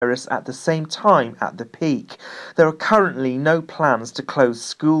virus at the same time at the peak. There are currently no plans to close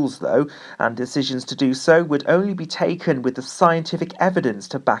schools, though, and decisions to do so would only be taken with the scientific evidence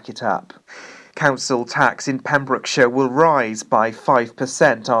to back it up. Council tax in Pembrokeshire will rise by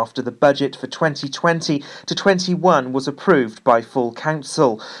 5% after the budget for 2020 to 21 was approved by full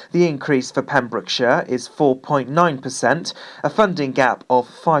council. The increase for Pembrokeshire is 4.9%. A funding gap of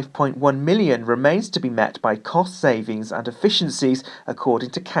 £5.1 million remains to be met by cost savings and efficiencies,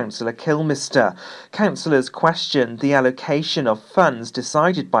 according to Councillor Kilmister. Councillors questioned the allocation of funds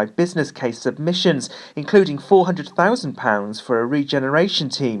decided by business case submissions, including £400,000 for a regeneration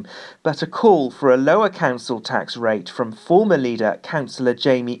team, but a call for a lower council tax rate from former leader Councillor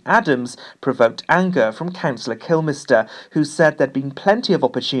Jamie Adams provoked anger from Councillor Kilmister, who said there'd been plenty of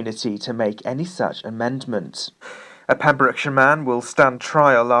opportunity to make any such amendment. A Pembrokeshire man will stand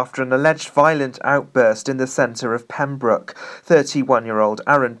trial after an alleged violent outburst in the centre of Pembroke. 31-year-old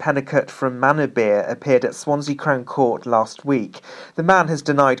Aaron Pennicott from Manorbier appeared at Swansea Crown Court last week. The man has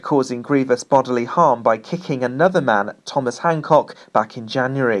denied causing grievous bodily harm by kicking another man, Thomas Hancock, back in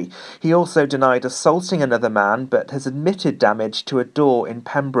January. He also denied assaulting another man, but has admitted damage to a door in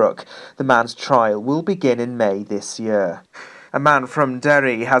Pembroke. The man's trial will begin in May this year. A man from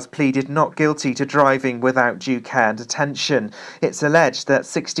Derry has pleaded not guilty to driving without due care and attention. It's alleged that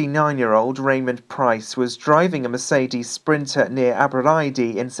 69-year-old Raymond Price was driving a Mercedes Sprinter near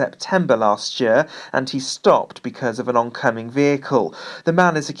Aberystwyth in September last year, and he stopped because of an oncoming vehicle. The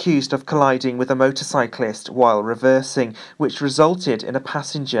man is accused of colliding with a motorcyclist while reversing, which resulted in a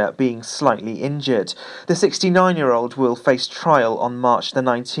passenger being slightly injured. The 69-year-old will face trial on March the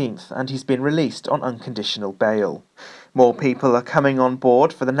 19th, and he's been released on unconditional bail. More people are coming on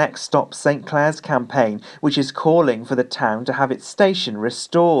board for the Next Stop St Clair's campaign, which is calling for the town to have its station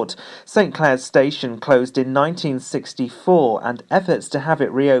restored. St Clair's station closed in 1964, and efforts to have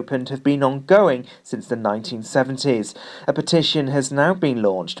it reopened have been ongoing since the 1970s. A petition has now been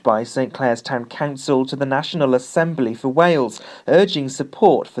launched by St Clair's Town Council to the National Assembly for Wales, urging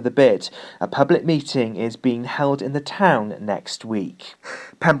support for the bid. A public meeting is being held in the town next week.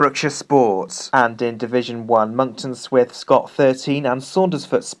 Pembrokeshire Sports, and in Division 1, Monkton Swifts got 13 and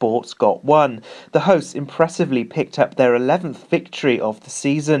Saundersfoot Sports got 1. The hosts impressively picked up their 11th victory of the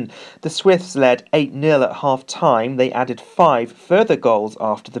season. The Swifts led 8-0 at half-time. They added 5 further goals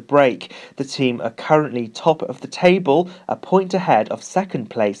after the break. The team are currently top of the table, a point ahead of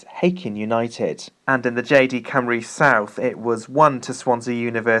second place Hakin United. And in the JD Cymru South, it was 1 to Swansea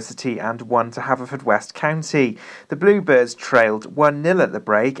University and 1 to Haverfordwest County. The Bluebirds trailed 1-0 at the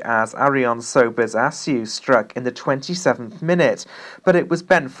break as Arion Sobers Asu struck in the 27th minute, but it was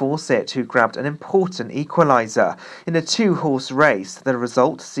Ben Fawcett who grabbed an important equaliser. In a 2-horse race, the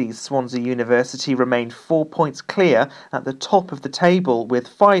result sees Swansea University remain 4 points clear at the top of the table with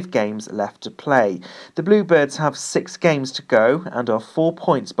 5 games left to play. The Bluebirds have 6 games to go and are 4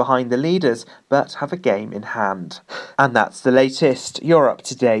 points behind the leaders, but have a game in hand. And that's the latest. You're up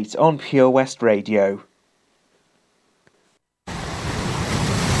to date on Pure West Radio.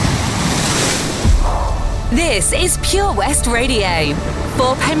 This is Pure West Radio.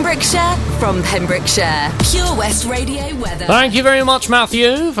 For Pembrokeshire, from Pembrokeshire. Pure West Radio weather. Thank you very much,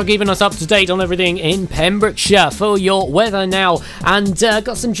 Matthew, for keeping us up to date on everything in Pembrokeshire. For your weather now, and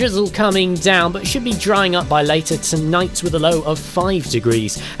got some drizzle coming down, but should be drying up by later tonight with a low of 5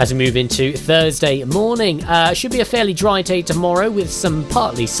 degrees as we move into Thursday morning. Should be a fairly dry day tomorrow with some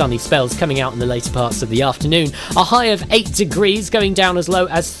partly sunny spells coming out in the later parts of the afternoon. A high of 8 degrees, going down as low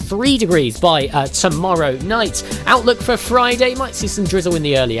as 3 degrees by tomorrow night. Outlook for Friday, might see some drizzle in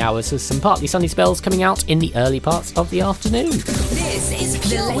the early hours with some partly sunny spells coming out in the early parts of the afternoon. This is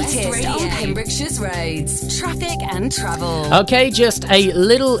Pure West Radio on Pembrokeshire's roads, traffic and travel. Okay, just a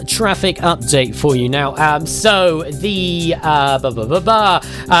little traffic update for you now. So the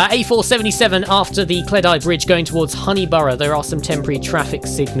A477 after the Cleddau Bridge going towards Honeyborough, there are some temporary traffic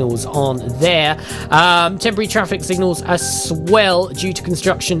signals on there. Temporary traffic signals as well due to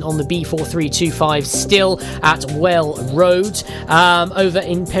construction on the B4325 still at Well Road. Over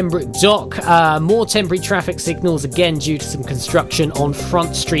in Pembroke Dock, more temporary traffic signals again due to some construction on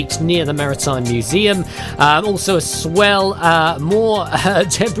Front Street near the Maritime Museum. Also as well, more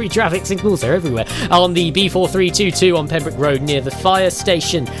temporary traffic signals, they're everywhere, on the B4322 on Pembroke Road near the fire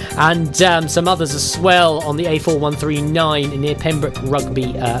station, and some others as well on the A4139 near Pembroke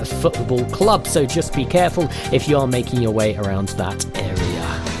Rugby Football Club, so just be careful if you are making your way around that area.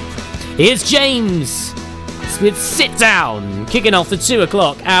 Here's James with Sit Down, kicking off the 2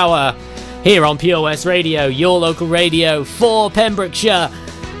 o'clock hour here on Pure West Radio, your local radio for Pembrokeshire.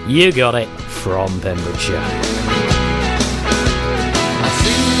 You got it from Pembrokeshire. I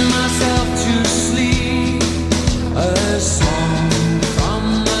see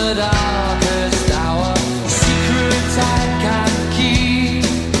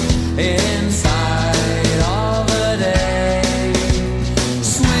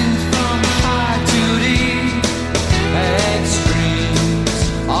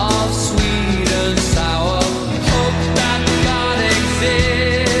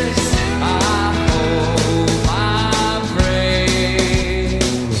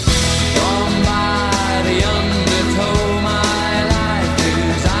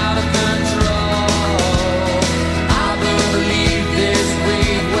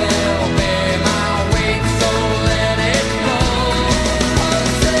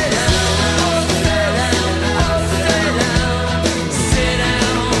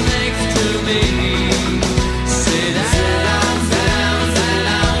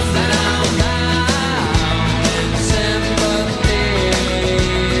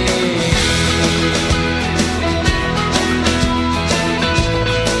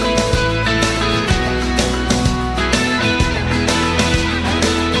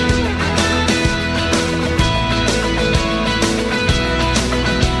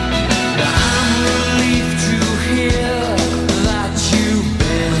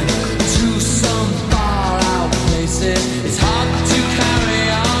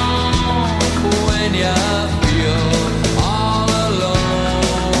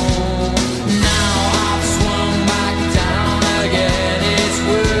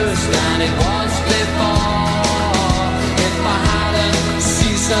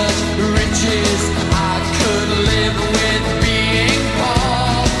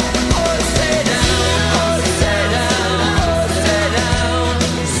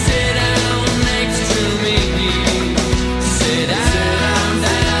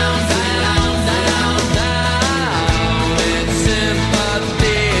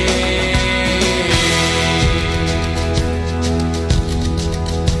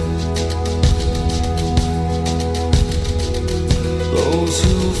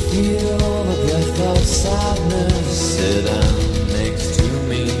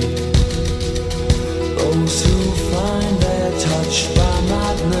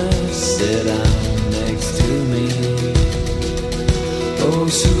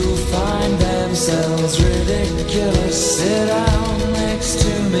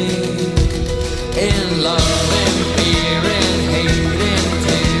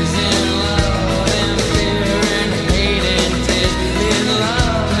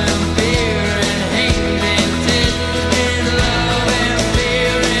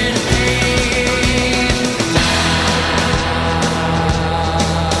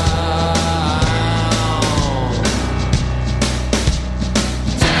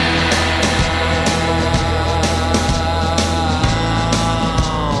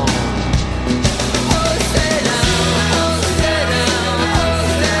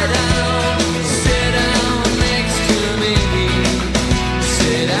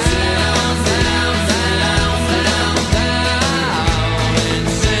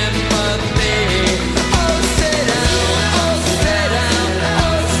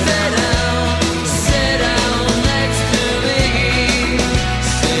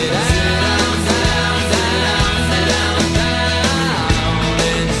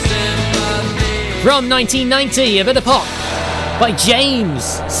From 1990, a bit of pop by James.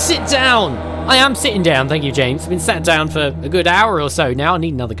 Sit Down. I am sitting down, thank you, James. I've been sat down for a good hour or so now. I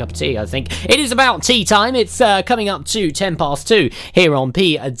need another cup of tea, I think. It is about tea time. It's coming up to 2:10 here on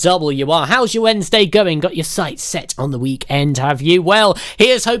PWR. How's your Wednesday going? Got your sights set on the weekend, have you? Well,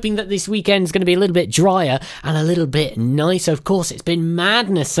 here's hoping that this weekend's going to be a little bit drier and a little bit nicer. Of course, it's been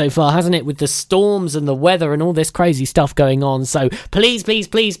madness so far, hasn't it? With the storms and the weather and all this crazy stuff going on. So please, please,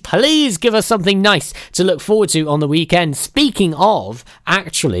 please, please give us something nice to look forward to on the weekend. Speaking of,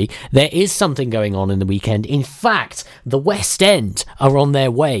 actually, there is something going on in the weekend. In fact, the West End are on their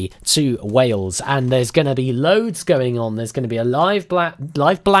way to Wales, and there's going to be loads going on. There's going to be a live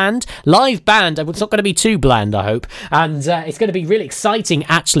band. It's not going to be too bland, I hope, and it's going to be really exciting,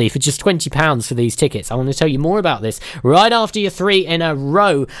 actually, for just £20 for these tickets. I want to tell you more about this right after your 3 in a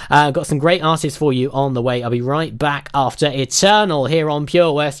row. Got some great artists for you on the way. I'll be right back after Eternal here on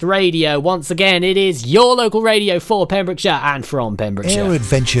Pure West Radio. Once again, it is your local radio for Pembrokeshire and from Pembrokeshire. Air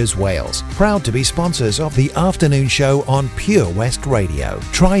Adventures Wales, proud to be sponsors of the afternoon show on Pure West Radio.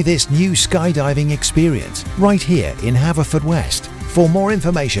 Try this new skydiving experience right here in Haverfordwest. For more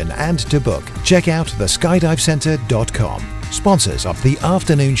information and to book, check out theskydivecentre.com. Sponsors of the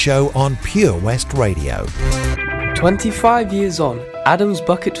afternoon show on Pure West Radio. 25 years on, Adam's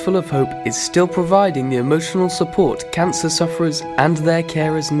Bucketful of Hope is still providing the emotional support cancer sufferers and their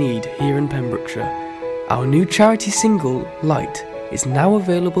carers need here in Pembrokeshire. Our new charity single, Light, is now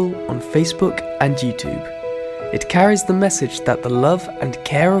available on Facebook and YouTube. It carries the message that the love and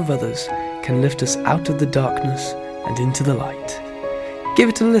care of others can lift us out of the darkness and into the light. Give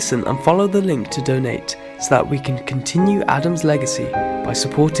it a listen and follow the link to donate so that we can continue Adam's legacy by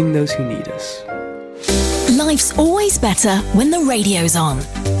supporting those who need us. Life's always better when the radio's on.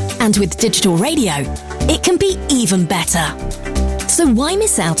 And with digital radio, it can be even better. So why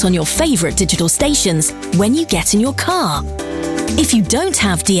miss out on your favourite digital stations when you get in your car? If you don't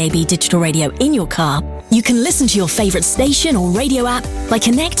have DAB digital radio in your car, you can listen to your favourite station or radio app by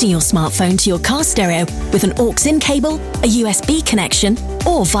connecting your smartphone to your car stereo with an aux-in cable, a USB connection,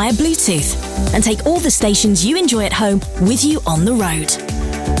 or via Bluetooth, and take all the stations you enjoy at home with you on the road.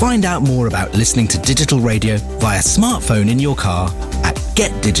 Find out more about listening to digital radio via smartphone in your car at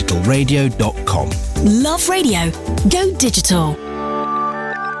getdigitalradio.com. Love radio. Go digital.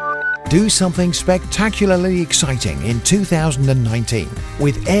 Do something spectacularly exciting in 2019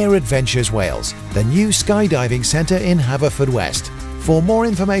 with Air Adventures Wales, the new skydiving centre in Haverfordwest. For more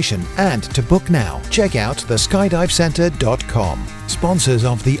information and to book now, check out theskydivecentre.com. Sponsors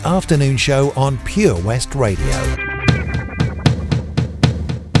of the afternoon show on Pure West Radio.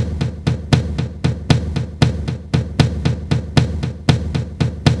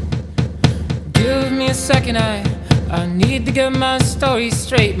 Give me a second, I need to get my story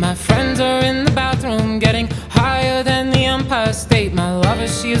straight. My friends are in the bathroom getting higher than the Empire State. My lover,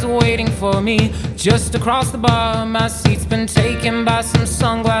 she is waiting for me just across the bar. My seat's been taken by some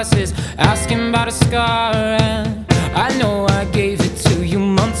sunglasses asking about a scar. And I know I gave it to you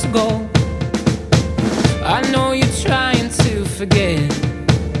months ago. I know you're trying to forget,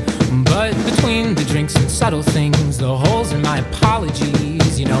 but between the drinks and subtle things, the holes in my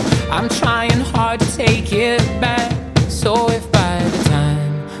apologies, you know, I'm trying hard to take it back. So if by the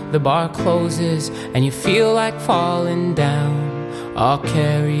time the bar closes and you feel like falling down, I'll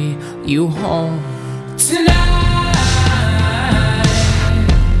carry you home tonight.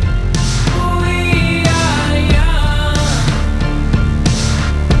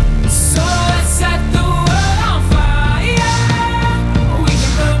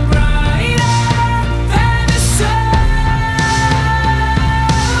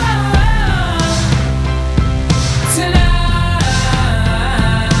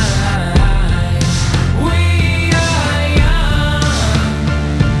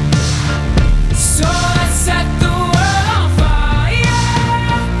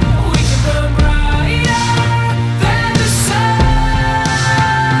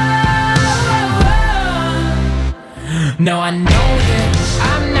 No, I know that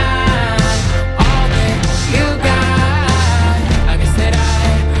I'm not all that you got. I guess that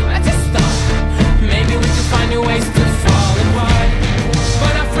I just thought maybe we could find new ways to fall apart.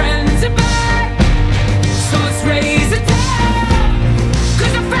 But our friends are back, so let's raise a toast.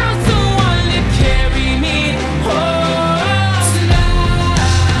 'Cause I found someone to carry me home tonight.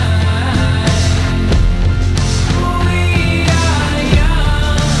 We are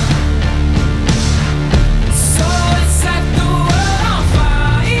young, so let's set the world on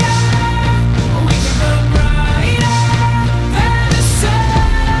fire.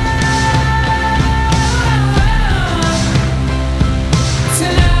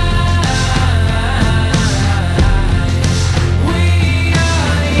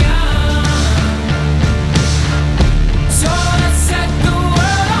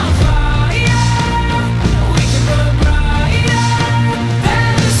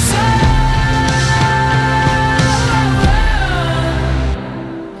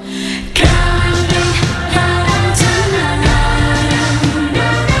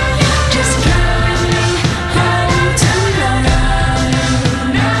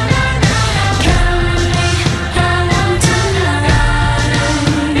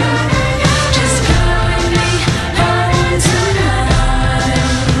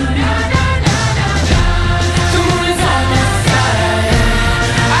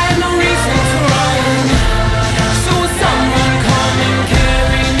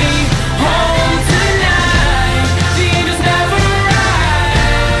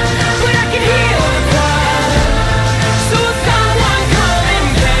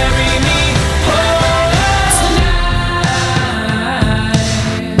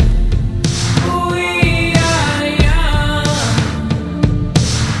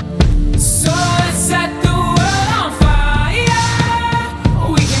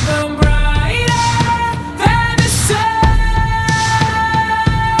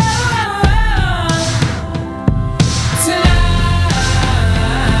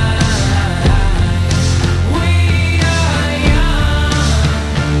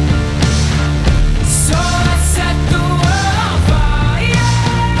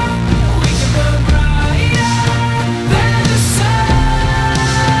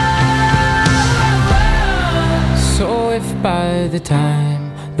 time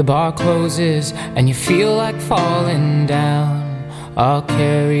the bar closes and you feel like falling down, I'll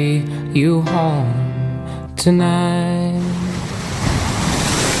carry you home tonight.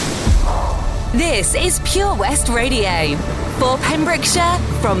 This is Pure West Radio for Pembrokeshire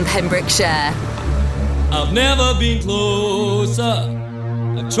from Pembrokeshire. I've never been closer.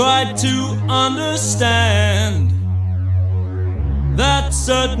 I've tried to understand that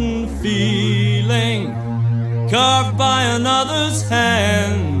certain feeling carved by another's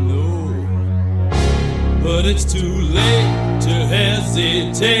hand. Oh, but it's too late to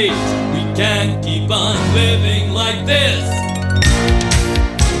hesitate. We can't keep on living like this.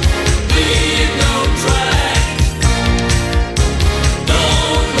 Leave no track.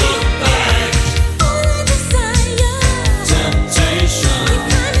 Don't look back. All I desire. Temptation. We're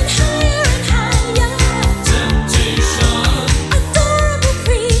climbing higher and higher. Temptation. Adorable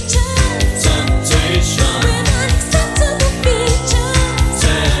creatures. Temptation. With unacceptable features.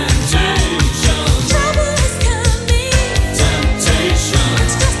 Temptation. Trouble is coming. Temptation.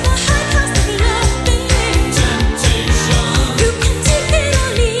 It's just the high cost of loving. Temptation. You can take it or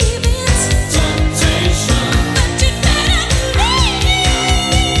leave it. Temptation. But you better believe it.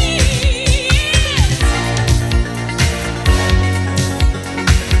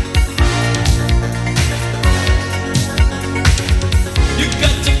 You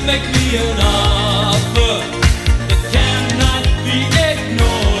got to make me an offer that cannot be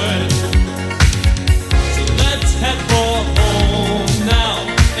ignored. So let's head for home now.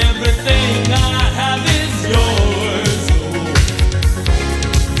 Everything I have is yours. Oh,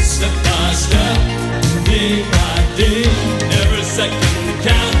 step by step, day by day, every second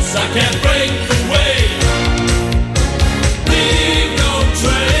counts. I can't break away. Leave no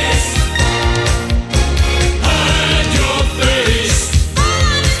trace. Hide your face. All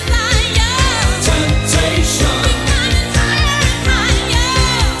I desire. Temptation. We're climbing higher and higher.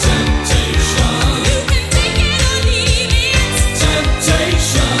 Temptation. You can take it or leave it.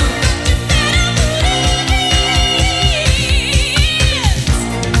 Temptation. You better believe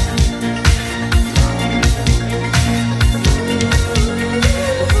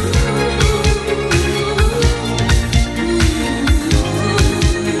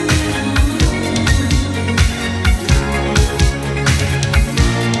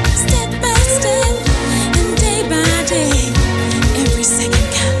Step by step and day by day, every second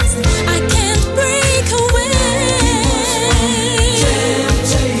counts. I can't break away.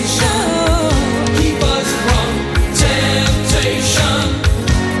 Keep us from temptation.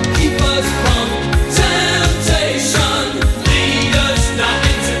 Keep us from temptation. Lead us not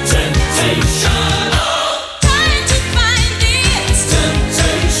into temptation. Trying to find it.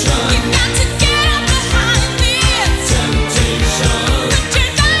 Temptation. You got to get up behind it. Temptation. Put your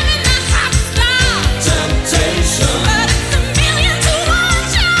dive in the hot spot. Temptation. But it's a million to 1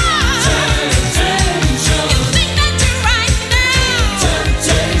 shot. Temptation. You think that you're right now.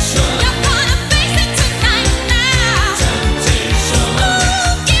 Temptation. You're gonna face it tonight now. Temptation.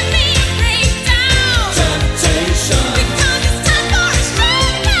 Ooh, give me a breakdown. Temptation. Because it's time for a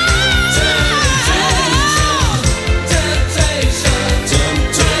straight now.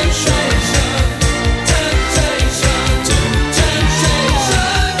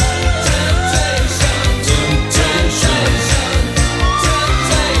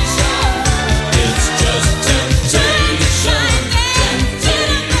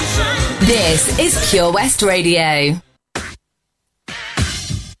 This is Pure West Radio.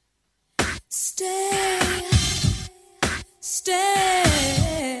 Stay, stay,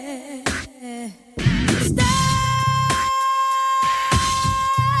 stay. Stay.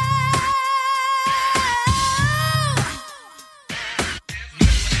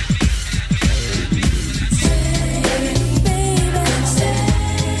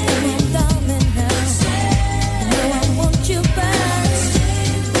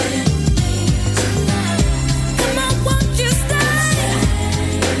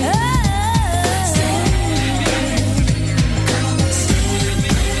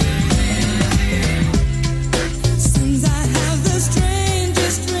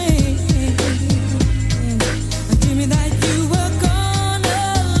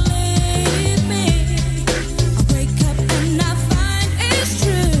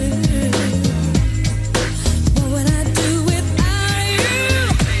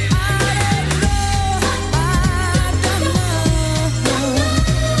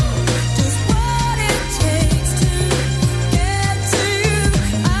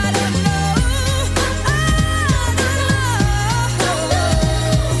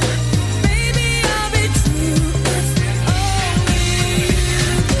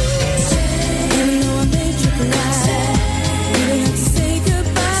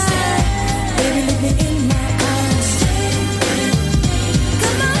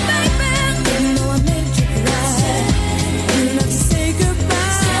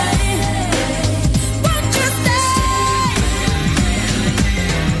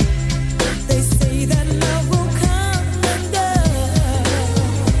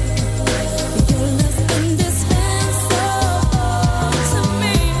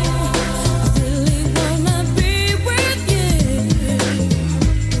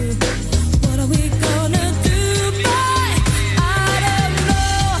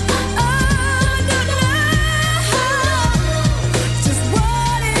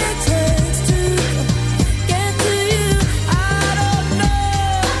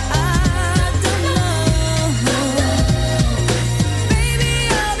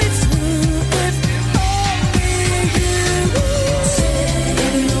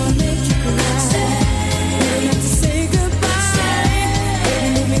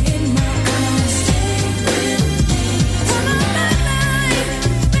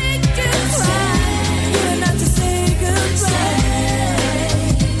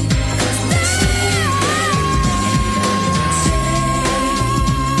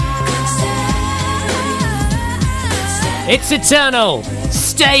 It's eternal.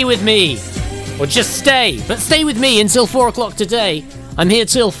 Stay with me. Or just stay. But stay with me until 4 o'clock today. I'm here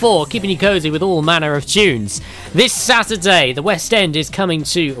till 4, keeping you cosy with all manner of tunes. This Saturday, the West End is coming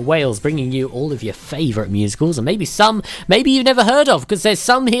to Wales, bringing you all of your favourite musicals, and maybe some you've never heard of, because there's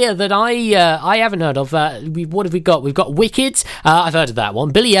some here that I haven't heard of. What have we got? We've got Wicked. I've heard of that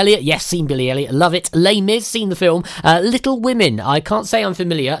one. Billy Elliot. Yes, seen Billy Elliot. Love it. Les Mis. Seen the film. Little Women. I can't say I'm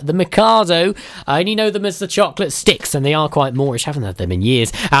familiar. The Mikado. I only know them as the Chocolate Sticks, and they are quite Moorish. Haven't heard them in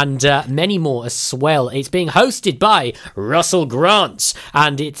years. And many more as well. It's being hosted by Russell Grant.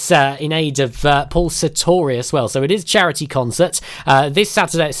 And it's in aid of Paul Sartori as well. So it is a charity concert this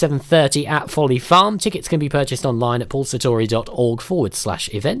Saturday at 7:30 at Folly Farm. Tickets can be purchased online at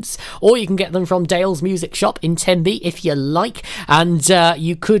paulsartori.org/events, or you can get them from Dale's Music Shop in Tenby if you like. And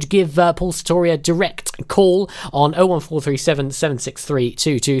you could give Paul Sartori a direct call on 01437 763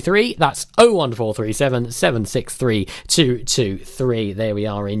 223. That's 01437 763 223. There we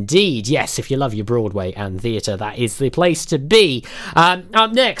are indeed. Yes, if you love your Broadway and theatre, that is the place to be.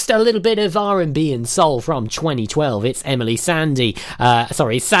 Up next, a little bit of R&B and soul from 2012. It's Emily Sandé.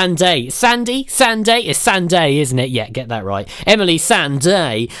 Sandé. It's Sandé, isn't it? Yeah, get that right. Emily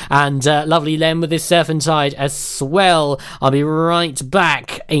Sandé and lovely Len with his Surf and Tide as well. I'll be right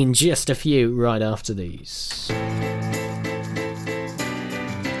back in just a few right after these.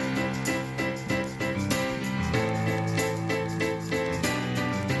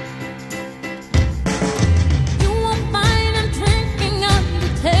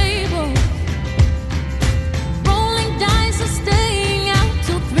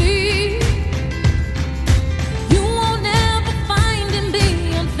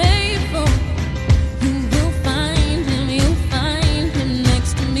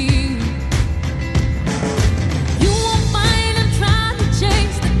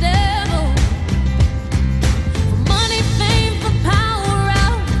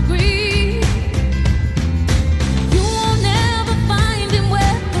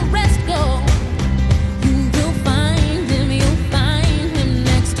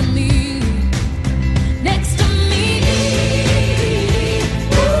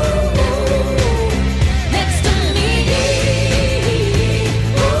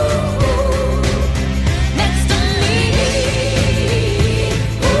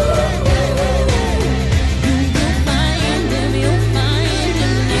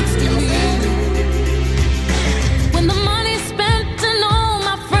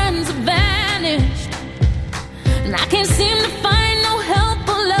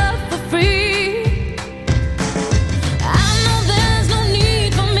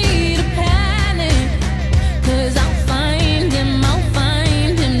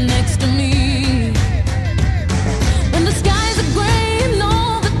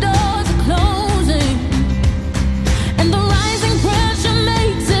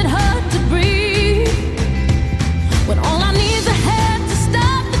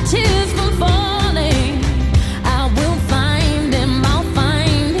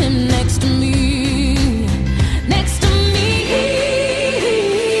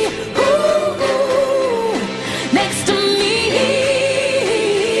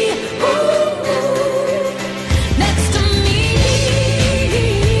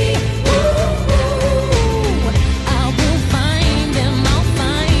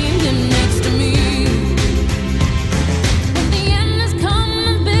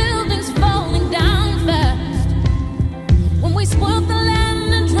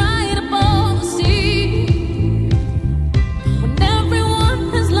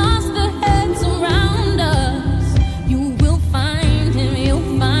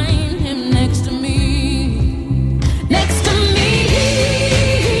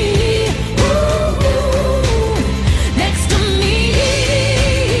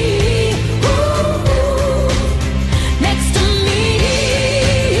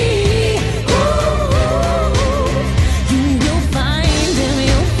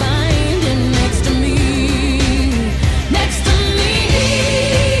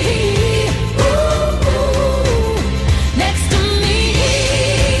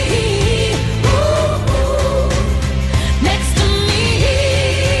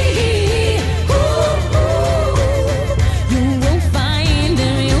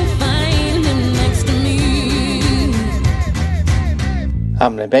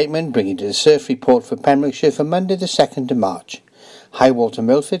 I'm Len Bateman, bringing you the surf report for Pembrokeshire for Monday the 2nd of March. High water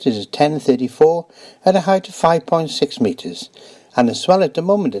Milford is at 10:34 at a height of 5.6 metres, and the swell at the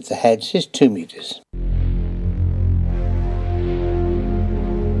moment at the heads is 2 metres.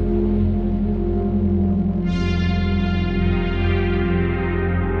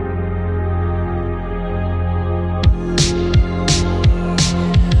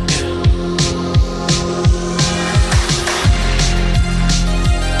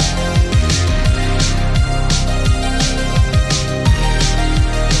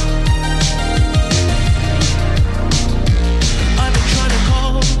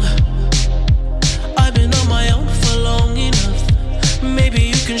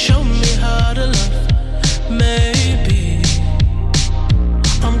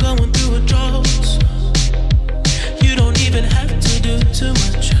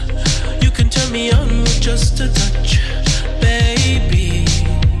 to touch, baby.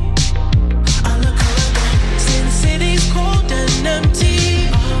 I look around, see the city's cold and empty.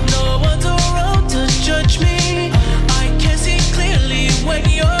 No one's around to judge me. I can see clearly when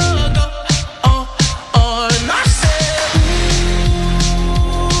you're gone. And I said,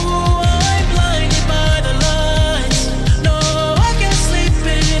 ooh, I'm blinded by the lights. No, I can't sleep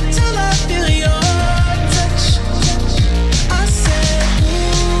until I feel your touch. I said,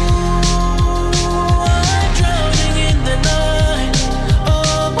 ooh, I'm drowning in the night.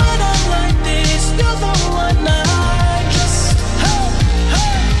 Oh, when I'm like this, you're the one I just, hey,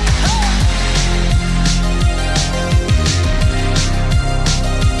 hey,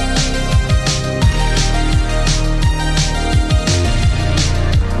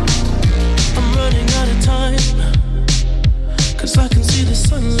 I'm running out of time, 'cause I can see the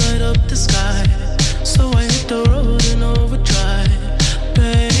sun light up the sky. So I hit the road in overdrive,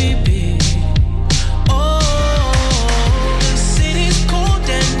 baby. Oh, the city's cold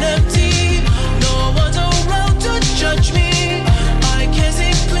and empty. No one's around to judge me. I can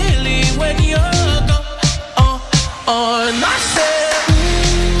see clearly when you're gone. And I said, ooh,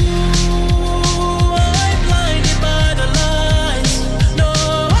 I'm blinded by the lights. No,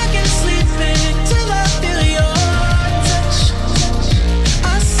 I can't sleep until I feel your touch.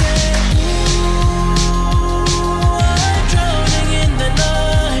 I said, ooh, I'm drowning in the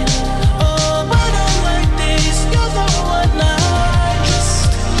night. Oh, when I'm like this, you're the one I just.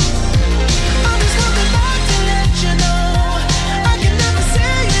 I'm just coming back to let you know I can never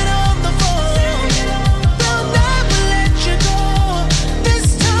say it on the phone. They'll never let you go this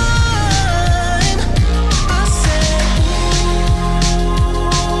time. I said, ooh,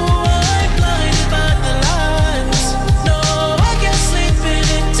 I'm blinded by the lights. No, I can't sleep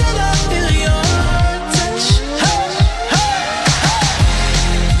until I feel your touch. Hey, hey,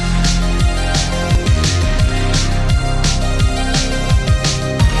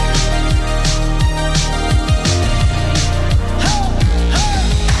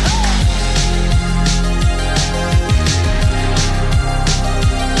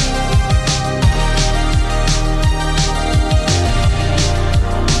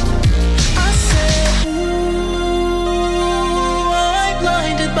 I said, ooh, I'm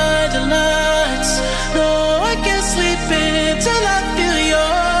blinded by the lights. No, I can't sleep until I feel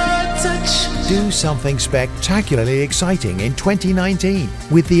your touch. Do something spectacularly exciting in 2019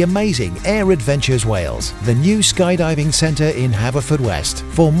 with the amazing Air Adventures Wales, the new skydiving centre in Haverfordwest.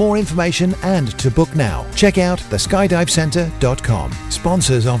 For more information and to book now, check out theskydivecentre.com.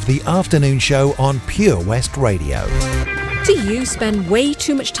 Sponsors of the afternoon show on Pure West Radio. Do you spend way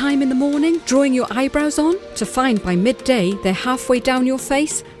too much time in the morning drawing your eyebrows on to find by midday they're halfway down your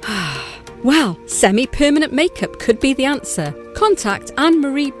face? Well, semi-permanent makeup could be the answer. Contact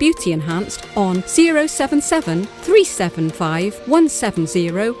Anne-Marie Beauty Enhanced on 077 375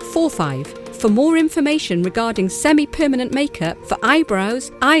 17045 for more information regarding semi-permanent makeup for eyebrows,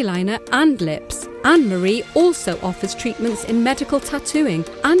 eyeliner and lips. Anne-Marie also offers treatments in medical tattooing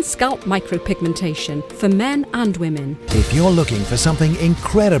and scalp micropigmentation for men and women. If you're looking for something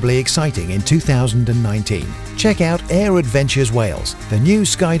incredibly exciting in 2019, check out Air Adventures Wales, the new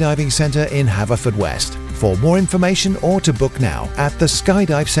skydiving centre in Haverfordwest. For more information or to book now at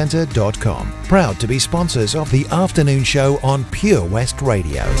theskydivecentre.com. Proud to be sponsors of the afternoon show on Pure West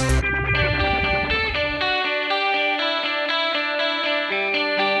Radio.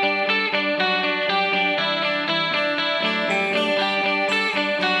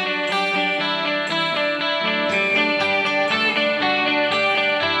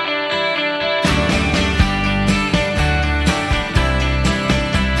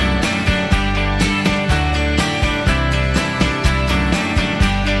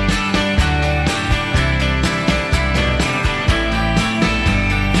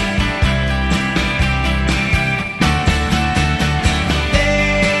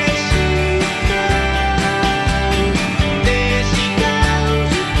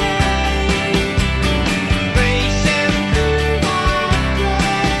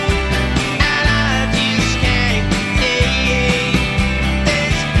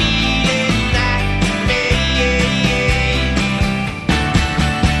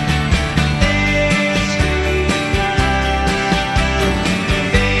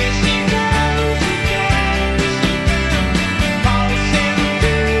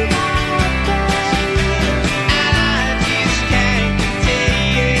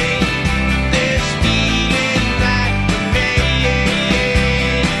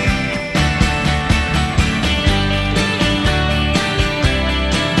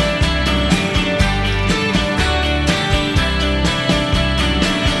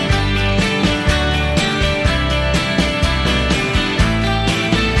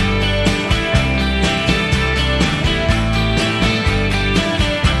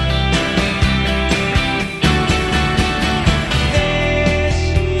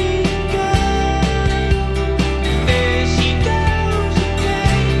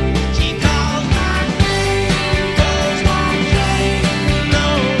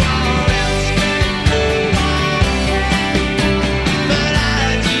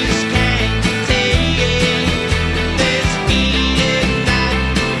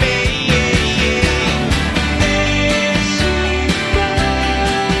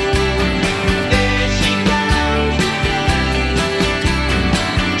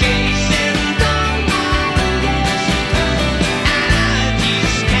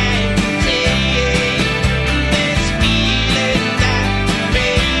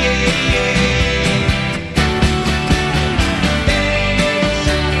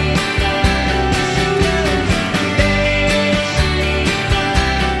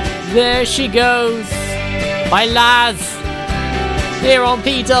 There She Goes by Laz here on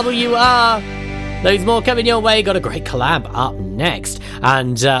PWR. Loads more coming your way. Got a great collab up next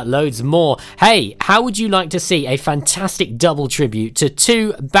and loads more. Hey, how would you like to see a fantastic double tribute to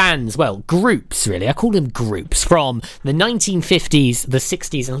two bands, well, groups really, I call them groups, from the 1950s, the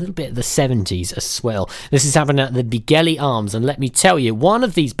 60s and a little bit of the 70s as well. This is happening at the Begelly Arms, and let me tell you, one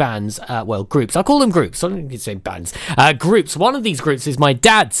of these bands, well, groups, I call them groups, I don't think you say bands, groups, one of these groups is my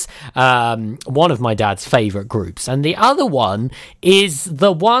dad's, one of my dad's favourite groups, and the other one is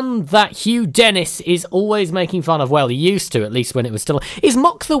the one that Hugh Dennis is always making fun of. Well, he used to, at least when it was still. Is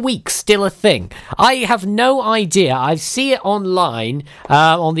Mock the Week still a thing? I have no idea. I see it online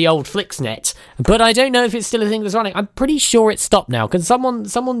on the old Flixnet, but I don't know if it's still a thing that's running. I'm pretty sure it's stopped now. Can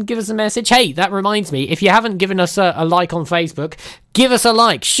someone give us a message? Hey, that reminds me, if you haven't given us a like on Facebook, give us a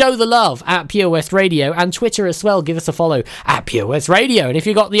like, show the love at Pure West Radio, and Twitter as well, give us a follow at Pure West Radio, and if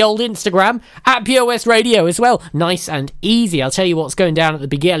you got the old Instagram, at Pure West Radio as well. Nice and easy. I'll tell you what's going down at the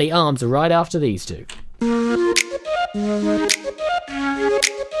Begelly Arms right after these two.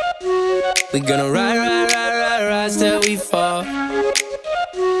 We gonna rise till we fall.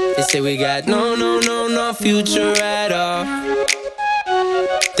 They say we got no future at all.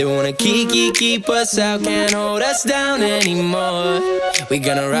 They wanna keep us out, can't hold us down anymore. We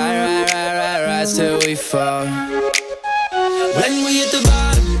gonna rise till we fall. When we hit the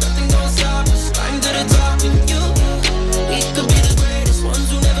bottom, nothing gon' stop us. Climb to the top with you. We could be the greatest ones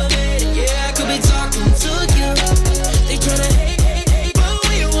who never made it. Yeah, I could be talking to you. They tryna hate, but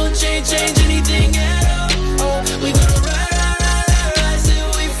we won't change anything at all. Oh, we gonna rise till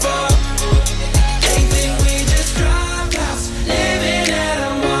we fall. They think we just dropped out, living at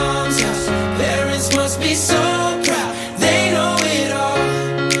our mom's house. Parents must be so proud, they know it all.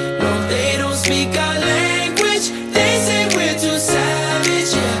 No, they don't speak our language. They say we're too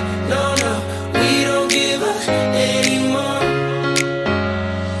savage. Yeah, no, we don't give up anymore.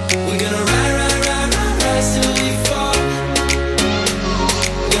 We're gonna rise till we fall.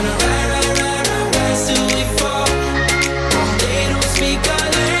 We're gonna rise till we fall. They don't speak our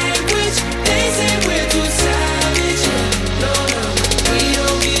language. They say we're too savage. Yeah, no, we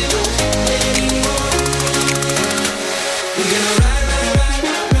don't give up anymore. We're gonna rise.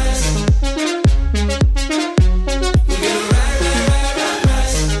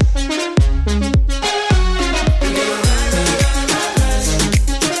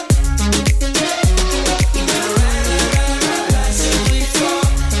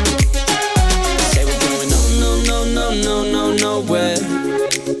 Say we're going nowhere.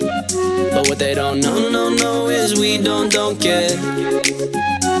 But what they don't know is we don't care.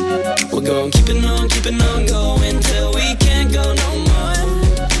 We're going keeping on going till we can't go no more.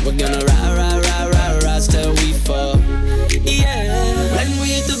 We're gonna rise till we fall. Yeah. When we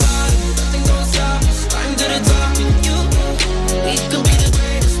hit the bottom, nothing gon' stop us. Climb to the top with you. We could be the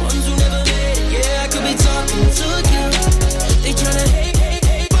greatest ones who never made it. Yeah, I could be talking to you. They tryna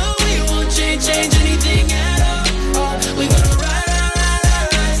hate, but we won't change anything at all. Oh, we gonna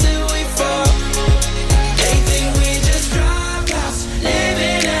rise till we fall. They think we just dropped out,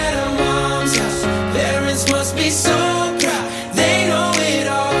 living at our mom's house. Parents must be so proud, they know it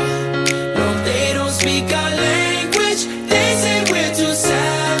all. No, they don't speak our language. They say we're too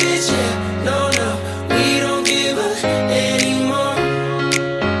savage. Yeah, no, we don't give up anymore.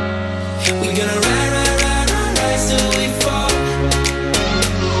 We gonna rise till we fall.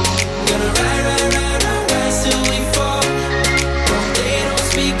 Gonna rise till we fall. They don't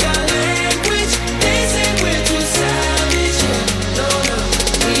speak our language. They say we're too savage. Yeah, no,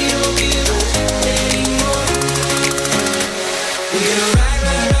 we don't give up anymore. We gonna rise.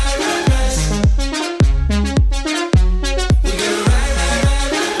 We gonna rise.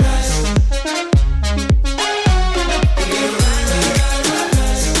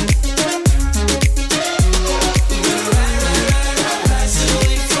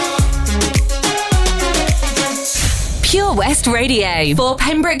 Pure West Radio for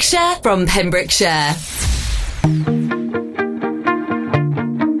Pembrokeshire from Pembrokeshire.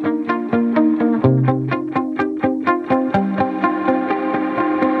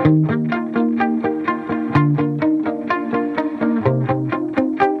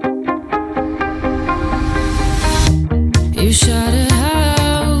 You shout it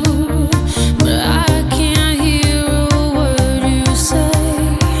out, but I can't hear a word you say.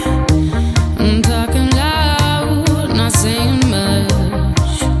 I'm talking loud, not saying much.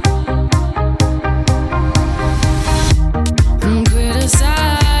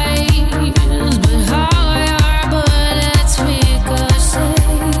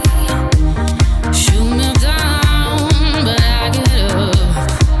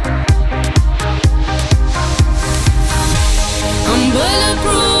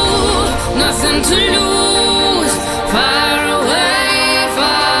 bulletproof, nothing to lose. Far away,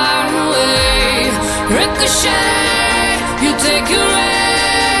 ricochet, you take your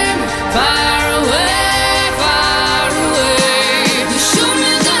aim. Far away, you shoot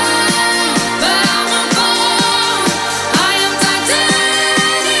me down, but I won't fall. I am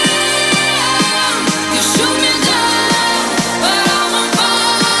titanium. You shoot me down, but I won't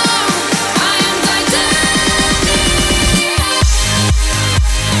fall. I am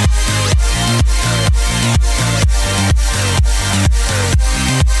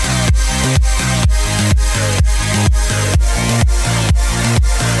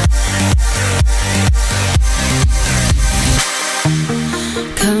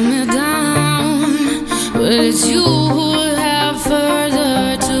Cut me down, but it's you who have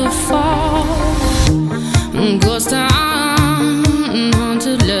further to fall. Ghost town,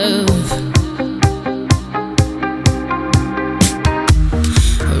 haunted love.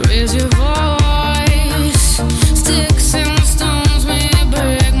 Raise your voice, sticks and stones may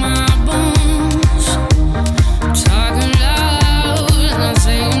break my bones. Talking loud, not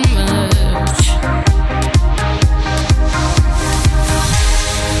saying much.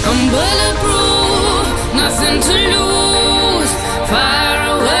 I'm bulletproof, nothing to lose. Far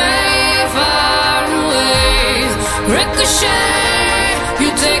away, ricochet, you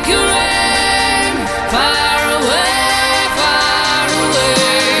take your aim. Far away,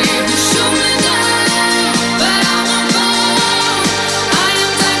 you shoot me down, but I won't fall. I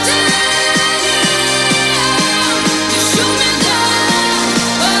am titanium. You shoot me down,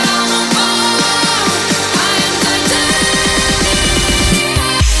 but I won't fall. I am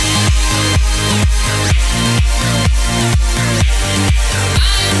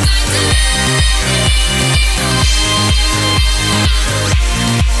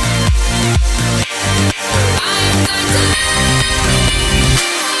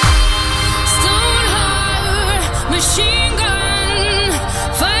Stoneheart, machine gun,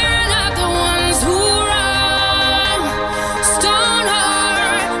 firing at the ones who run.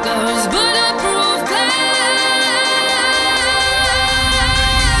 Stoneheart, those bulletproof glass.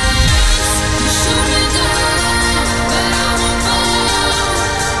 You shoot me down, but I won't fall.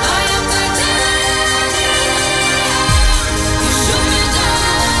 I am titanium. You shoot me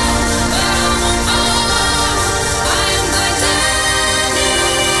down, but I won't fall. I am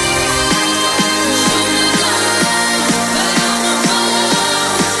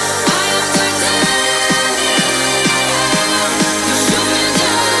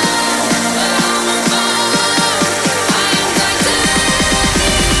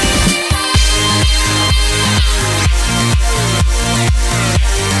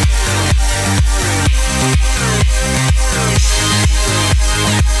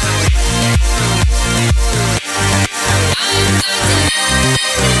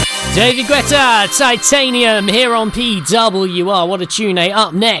David Guetta, Titanium, here on PWR. What a tune, eh?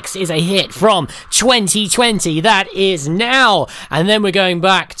 Up next is a hit from 2020. That is Now. And then we're going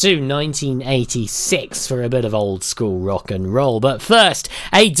back to 1986 for a bit of old school rock and roll. But first,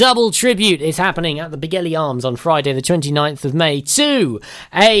 a double tribute is happening at the Begelly Arms on Friday, the 29th of May, to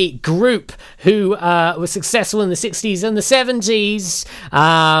a group who was successful in the 60s and the 70s,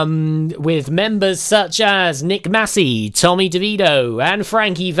 with members such as Nick Massey, Tommy DeVito, and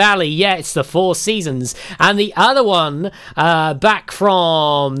Frankie Valli. Yeah, it's the Four Seasons. And the other one, back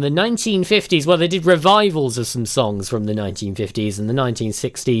from the 1950s, well, they did revivals of some songs from the 1950s and the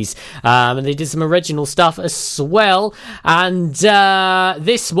 1960s, and they did some original stuff as well. And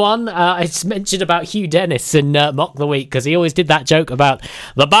this one, it's mentioned about Hugh Dennis in Mock the Week, because he always did that joke about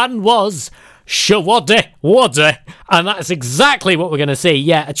the band was Shawaddy Waddy, and that's exactly what we're going to see.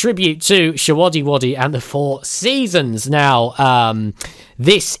 Yeah, a tribute to Shawaddy Waddy and the Four Seasons. Now,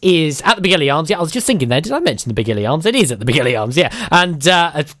 this is at the Begelly Arms. Yeah, I was just thinking there, did I mention the Begelly Arms? It is at the Begelly Arms, yeah. And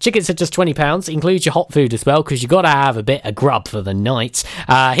tickets are just £20, includes your hot food as well, because you've got to have a bit of grub for the night.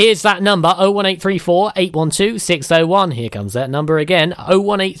 Here's that number, 01834 812 601. Here comes that number again,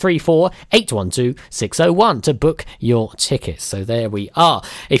 01834 812 601 to book your tickets. So there we are.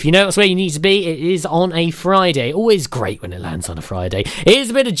 If you know that's where you need to be, it is on a Friday. Always great when it lands on a Friday.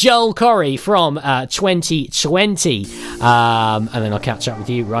 Here's a bit of Joel Corry from 2020. And then I'll catch up with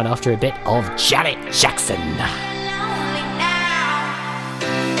you right after a bit of Janet Jackson.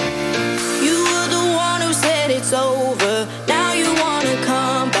 You were the one who said it's over. Now you wanna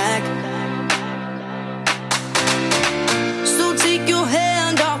come back. So take your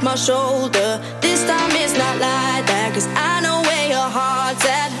hand off my shoulder. This time it's not like that, 'cause I know where your heart's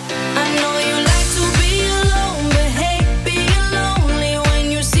at. I know you like to be alone, but hey, being lonely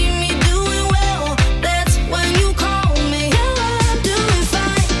when you see me doing well, that's when you call me. Yeah, I do.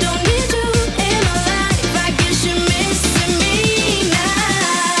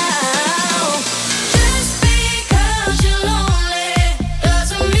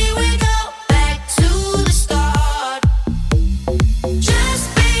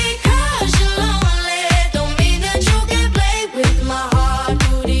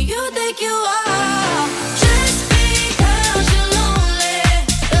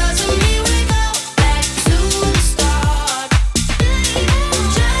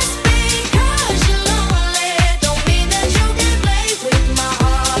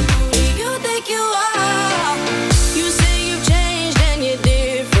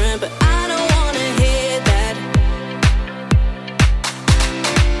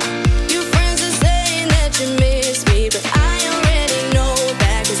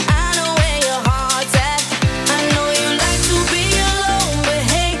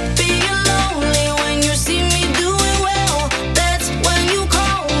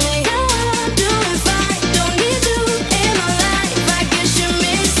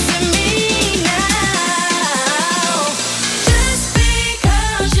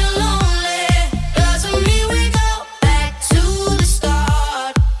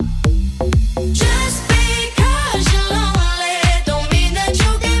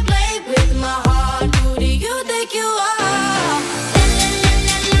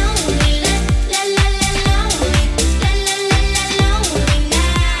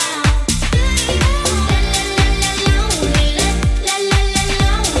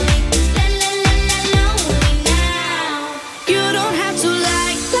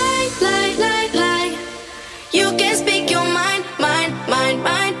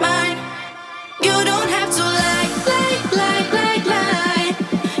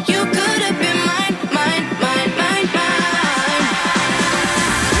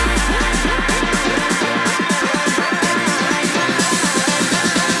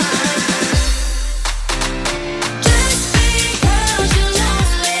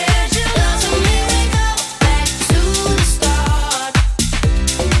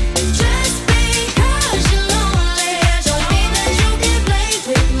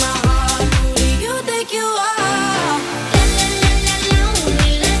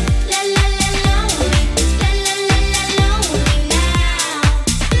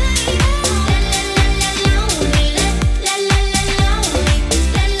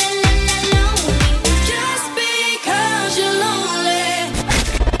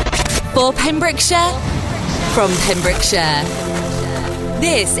 For Pembrokeshire, from Pembrokeshire.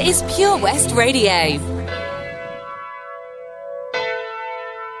 This is Pure West Radio.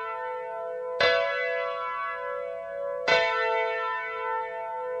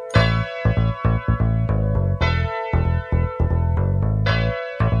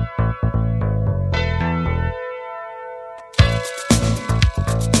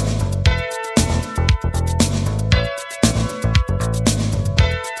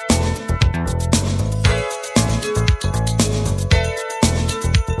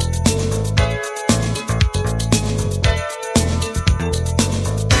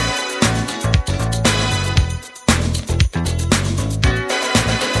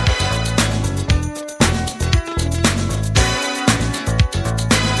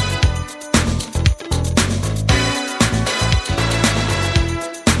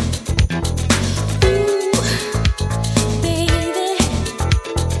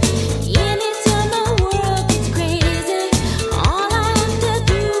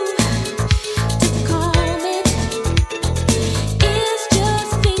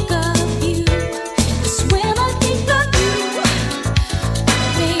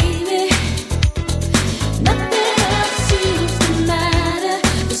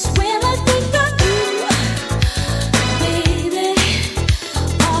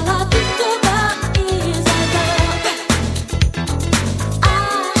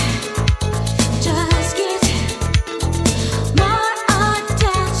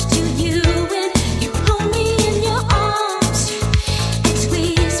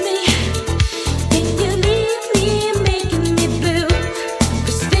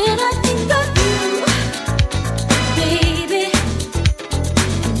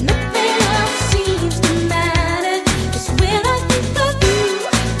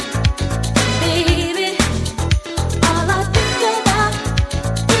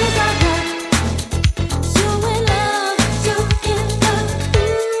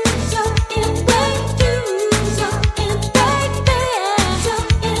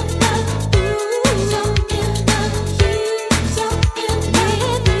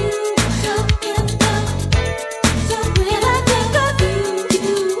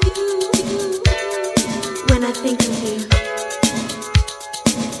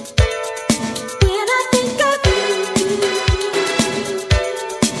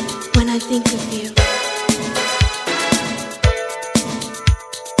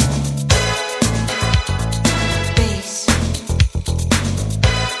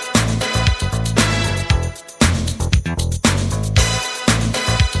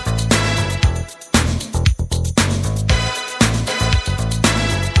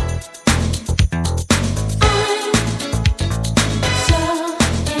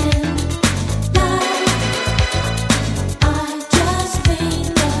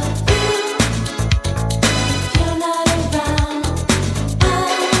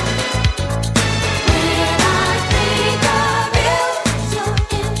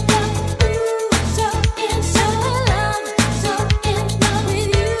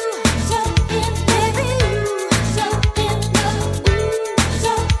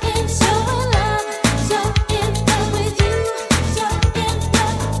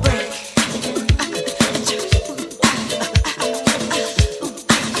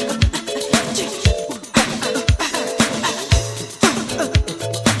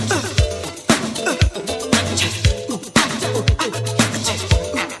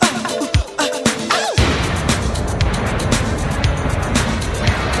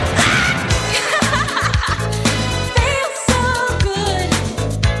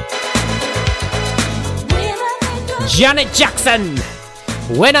 Janet Jackson!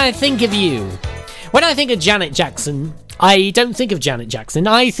 When I think of you. When I think of Janet Jackson, I don't think of Janet Jackson.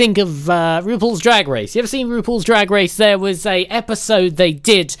 I think of RuPaul's Drag Race. You ever seen RuPaul's Drag Race? There was a episode they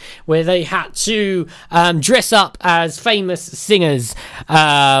did where they had to dress up as famous singers,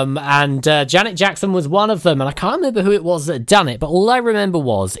 and Janet Jackson was one of them. And I can't remember who it was that had done it, but all I remember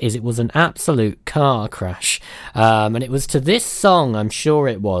is it was an absolute car crash, and it was to this song, I'm sure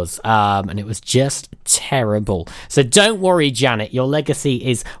it was, and it was just terrible. So don't worry, Janet, your legacy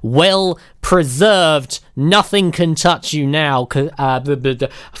is well preserved. Nothing can touch you now. I've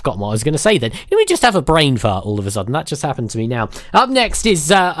forgotten what I was going to say then. We just have a brain fart all of a sudden. That just happened to me now. Up next is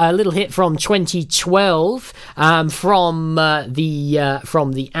a little hit from 2012 from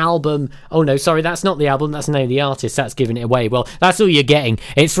the album. Oh no, sorry, that's not the album. That's the name of the artist. That's giving it away. Well, that's all you're getting.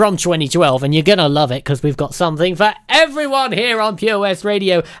 It's from 2012, and you're going to love it because we've got something for everyone here on Pure West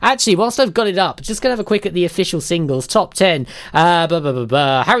Radio. Actually, whilst I've got it up, just going to have a quick at the official singles. Top 10.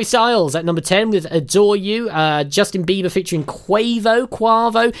 Harry Styles at number 10 with Adore You. Justin Bieber Bieber featuring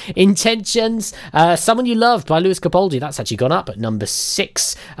Quavo, Intentions. Someone You Loved by Lewis Capaldi, that's actually gone up at number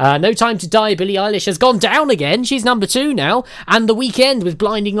 6. No Time to Die, Billie Eilish has gone down again. She's number 2 now. And The Weeknd with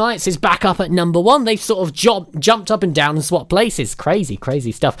Blinding Lights is back up at number 1. They've sort of jumped up and down and swapped places. Crazy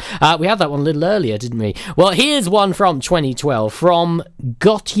stuff. We had that one a little earlier, didn't we? Well, here's one from 2012 from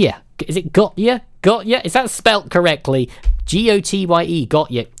Gotye. Is it Gotye? Gotye? Is that spelt correctly?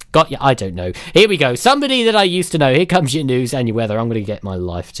 Gotye. Gotye. I don't know. Here we go. Somebody that I used to know. Here comes your news and your weather. I'm going to get my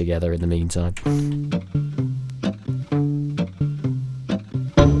life together in the meantime.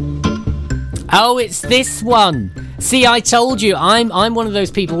 Oh, it's this one. See, I told you, I'm one of those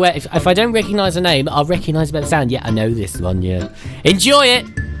people where if I don't recognise a name, I'll recognise it by the sound. Yeah, I know this one, yeah. Enjoy it!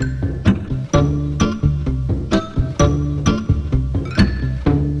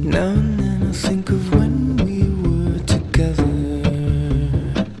 Now and then I think of when we were together,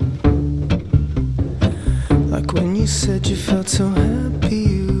 like when you said you felt so happy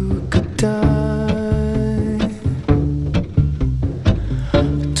you could die.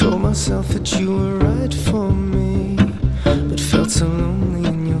 I told myself that you were right for me, but felt so lonely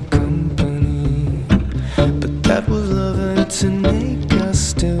in your company. But that was love and it's an ache I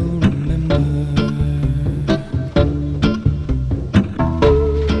still remember.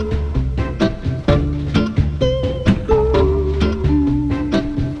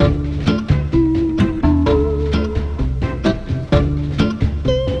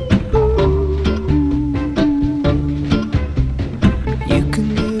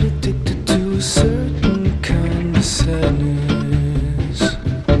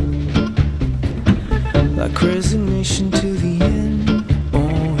 Resignation to the end,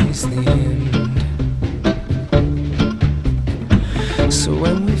 always the end. So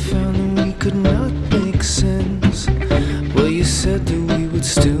when we found that we could not make sense, well, you said that we would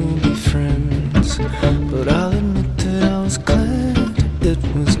still be friends. But I'll admit that I was glad it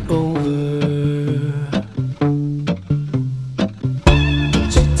was over.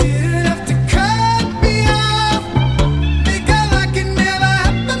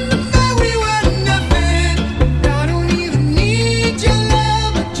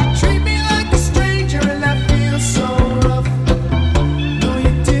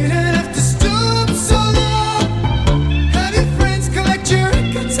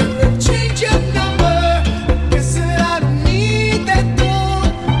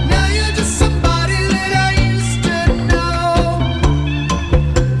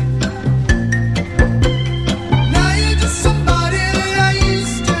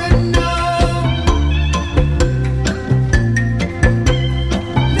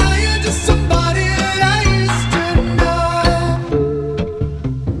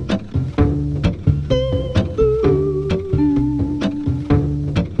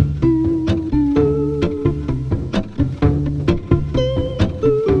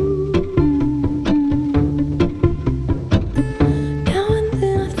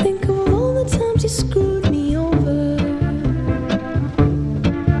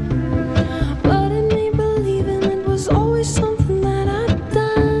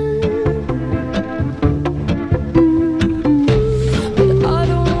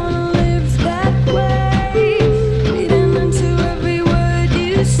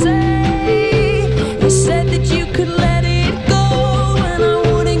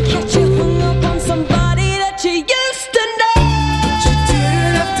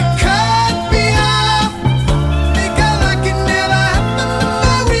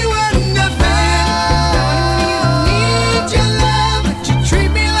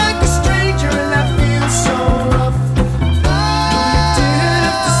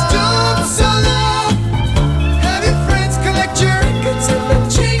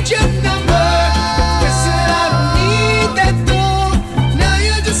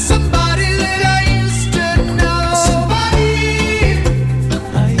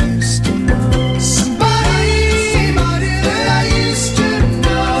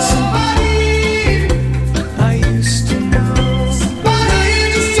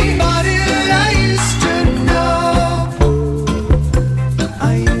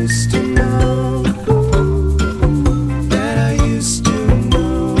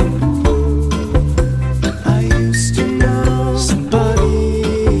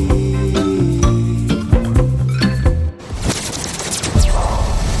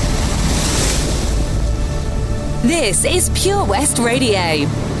 This is Pure West Radio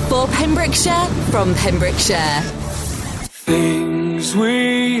for Pembrokeshire from Pembrokeshire. Things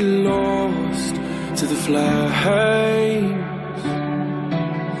we lost to the flames,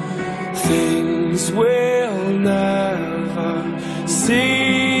 things we'll never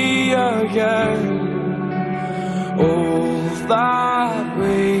see again. all that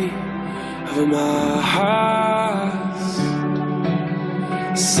we have amassed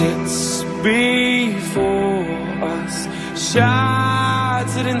sits before us,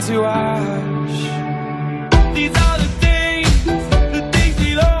 shattered into ash. These are the things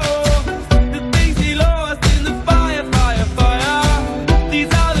we lost, the things we lost in the fire, fire, fire.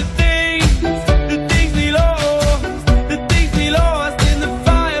 These are the things we lost, the things we lost in the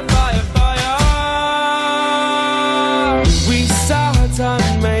fire, fire, fire. We sat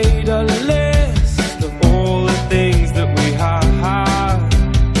and made a list of all the things that we had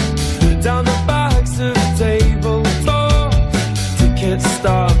down the backs of tabletops, ticket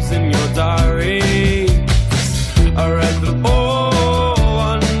stubs in your diary. I read them all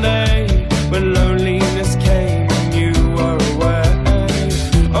one day when loneliness came and you were away.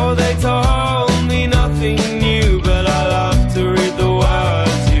 Oh, they told me nothing new, but I love to read the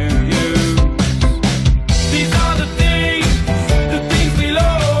words you use. These are the things we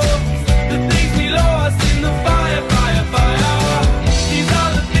lost, the things we lost in the fire, fire, fire. These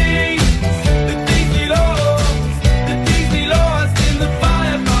are the things we lost, the things we lost in the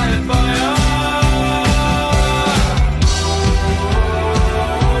fire, fire, fire.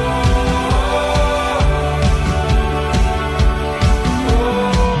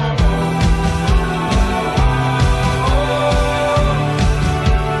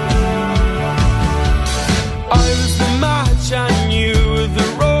 I was the match and you were the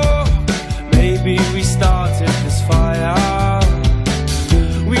roar. Maybe we started this fire.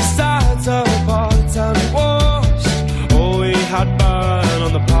 We sat apart and watched all we had burn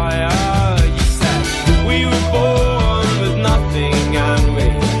on the pyre. You said we were born with nothing and we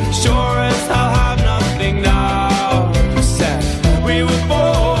sure as hell have nothing now. You said we were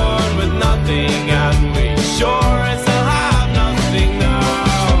born with nothing and we sure as hell have nothing now.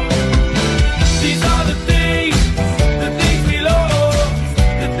 These are the things we lost,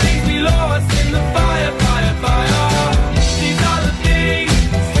 the things we lost in the fire, fire, fire. These are the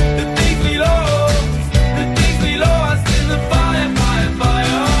things we lost, the things we lost in the fire, fire,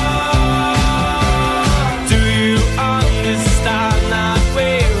 fire. Do you understand that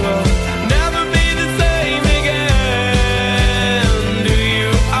we will never be the same again? Do you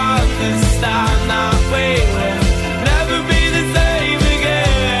understand that we will never be the same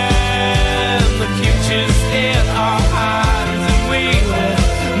again? The future's in our hands and we will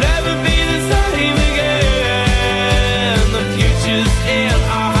never be the same again. The future's in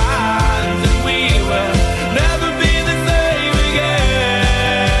our hands and we will never be the same again.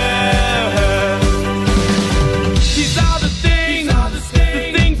 These are the things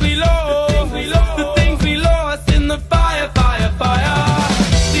we lost, the things we lost in the fire, fire, fire.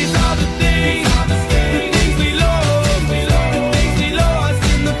 These are the things we lost, the things we lost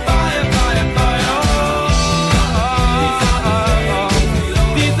in the fire, fire, fire.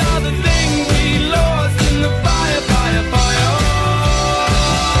 These are the things we lost in the fire, fire, fire.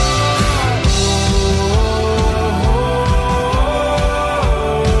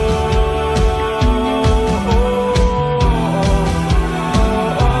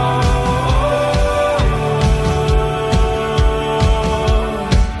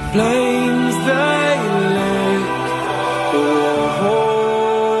 Flames they lit our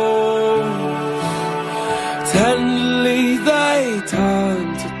homes, tenderly they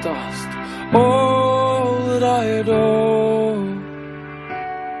turned to dust all that I adore.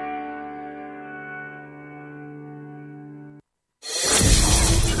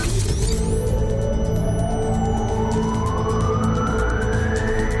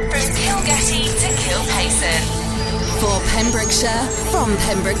 From Kilgetty to Kilpayson. For Pembrokeshire, from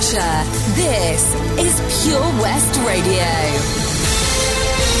Pembrokeshire, this is Pure West Radio.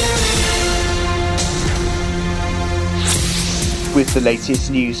 With the latest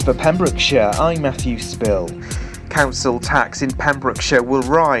news for Pembrokeshire, I'm Matthew Spill. Council tax in Pembrokeshire will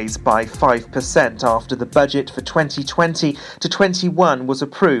rise by 5% after the budget for 2020 to 21 was approved